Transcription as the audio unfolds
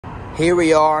Here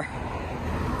we are,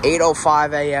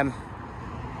 8:05 a.m.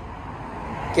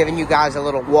 giving you guys a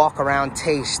little walk around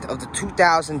taste of the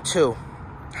 2002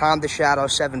 Honda Shadow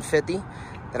 750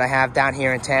 that I have down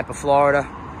here in Tampa, Florida.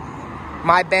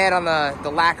 My bad on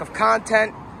the lack of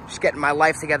content. Just getting my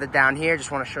life together down here. Just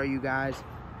want to show you guys.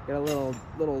 Got a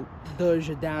little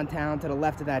douche downtown to the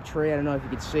left of that tree. I don't know if you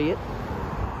can see it.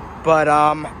 But,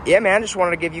 yeah, man, just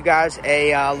wanted to give you guys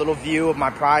a little view of my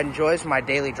pride and joys, my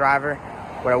daily driver,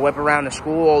 where I whip around to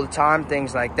school all the time,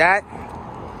 things like that.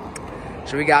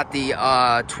 So we got the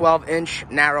 12-inch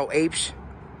narrow apes,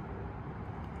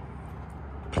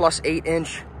 plus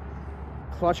 8-inch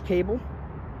clutch cable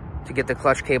to get the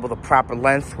clutch cable the proper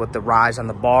length with the rise on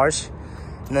the bars.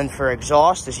 And then for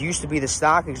exhaust, this used to be the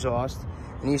stock exhaust,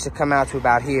 and it used to come out to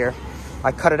about here.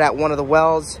 I cut it at one of the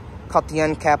welds, cut the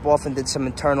end cap off, and did some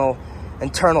internal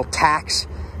tacks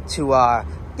to,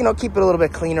 you know, keep it a little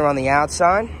bit cleaner on the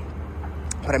outside.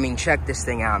 But I mean, check this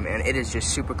thing out, man. It is just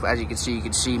super, as you can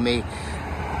see me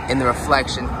in the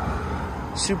reflection.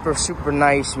 Super, super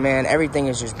nice, man. Everything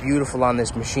is just beautiful on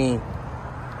this machine.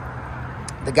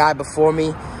 The guy before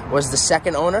me was the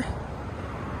second owner,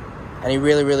 and he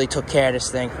really, really took care of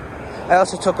this thing. I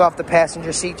also took off the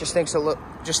passenger seat. Just think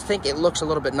it looks a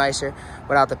little bit nicer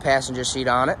without the passenger seat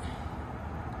on it.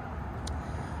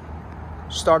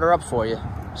 Start her up for you.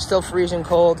 Still freezing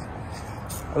cold.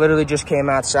 I literally just came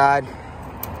outside.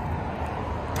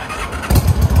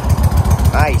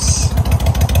 Nice.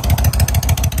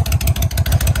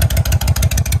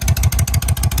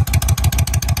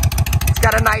 It's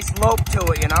got a nice lope to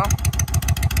it, you know?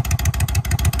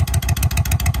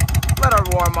 Let her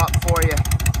warm up for you.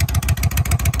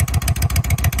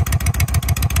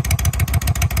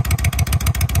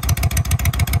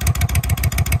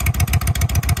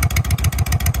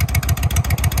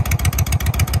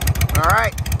 All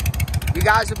right. You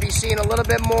guys will be seeing a little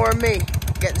bit more of me.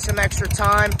 Getting some extra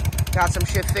time. Got some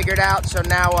shit figured out, so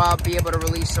now I'll be able to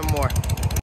release some more.